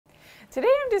Today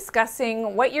I'm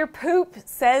discussing what your poop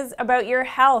says about your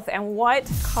health and what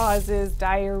causes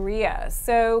diarrhea.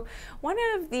 So one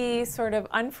of the sort of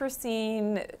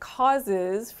unforeseen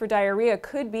causes for diarrhea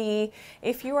could be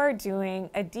if you are doing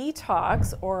a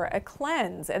detox or a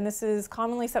cleanse. And this is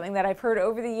commonly something that I've heard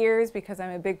over the years because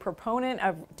I'm a big proponent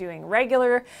of doing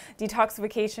regular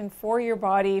detoxification for your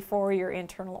body, for your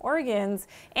internal organs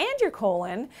and your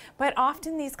colon. But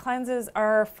often these cleanses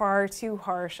are far too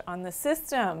harsh on the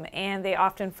system, and they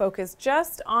often focus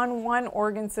just on one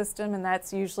organ system, and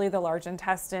that's usually the large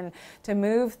intestine, to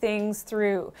move things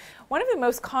through. One of the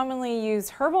most commonly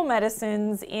used herbal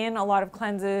medicines in a lot of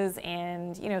cleanses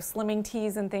and slimming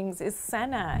teas and things is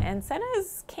Senna, and Senna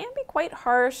can be quite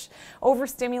harsh,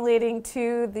 overstimulating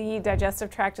to the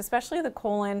digestive tract, especially the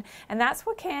colon, and that's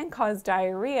what can cause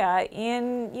diarrhea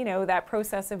in that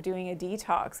process of doing a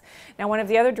detox. Now, one of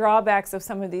the other drawbacks of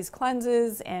some of these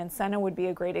cleanses, and Senna would be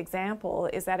a great example,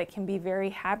 is that it can be very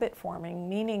habit forming,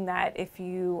 meaning that if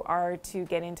you are to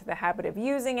get into the habit of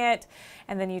using it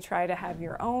and then you try to have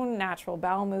your own natural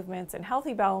bowel movements and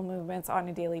healthy bowel movements on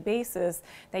a daily basis,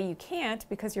 that you can't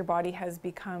because your body has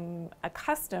become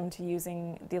accustomed to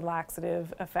using the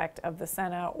laxative effect of the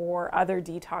Senna or other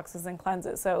detoxes and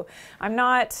cleanses. So I'm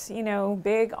not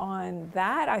big on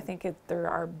that. I think there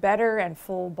are better and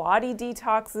full body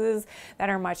detoxes that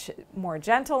are much more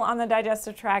gentle on the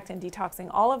digestive tract and detoxing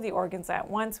all of the organs at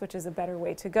once, which is a better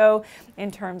way to go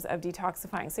in terms of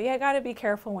detoxifying. So you got to be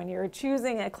careful when you're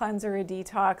choosing a cleanse or a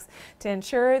detox to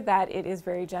ensure that it is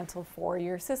very gentle for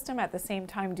your system, at the same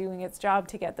time doing its job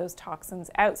to get those toxins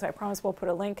out. So I promise we'll put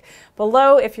a link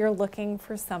below if you're looking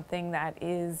for something that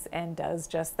is and does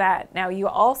just that. Now, you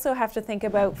also have to think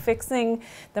about fixing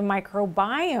the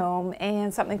microbiome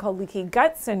and something called leaky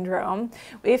gut syndrome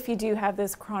if you do have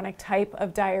this chronic type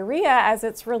of diarrhea, as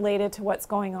it's related to what's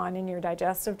going on in your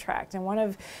digestive tract. And one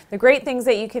of the great things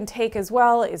that you can take as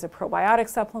well is a probiotic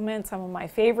supplement. Some of my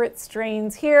favorite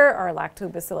strains here are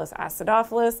Lactobacillus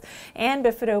acidophilus and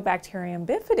Bifidobacterium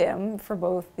bifidum for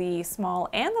both the small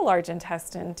and the large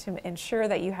intestine, to ensure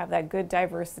that you have that good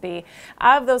diversity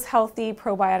of those healthy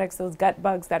probiotics, those gut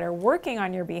bugs that are working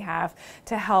on your behalf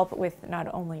to help with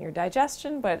not only your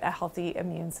digestion, but a healthy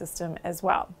immune system as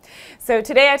well. So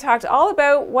today I talked all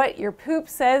about what your poop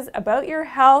says about your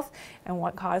health and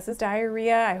what causes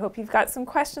diarrhea. I hope you've got some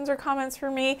questions or comments for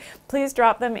me. Please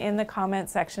drop them in the comment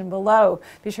section below.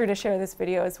 Be sure to share this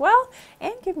video as well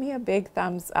and give me a big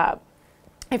thumbs up.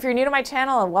 If you're new to my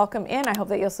channel, welcome in. I hope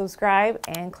that you'll subscribe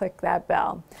and click that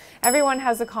bell. Everyone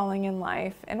has a calling in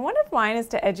life, and one of mine is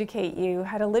to educate you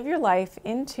how to live your life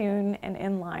in tune and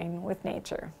in line with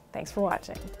nature. Thanks for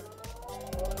watching.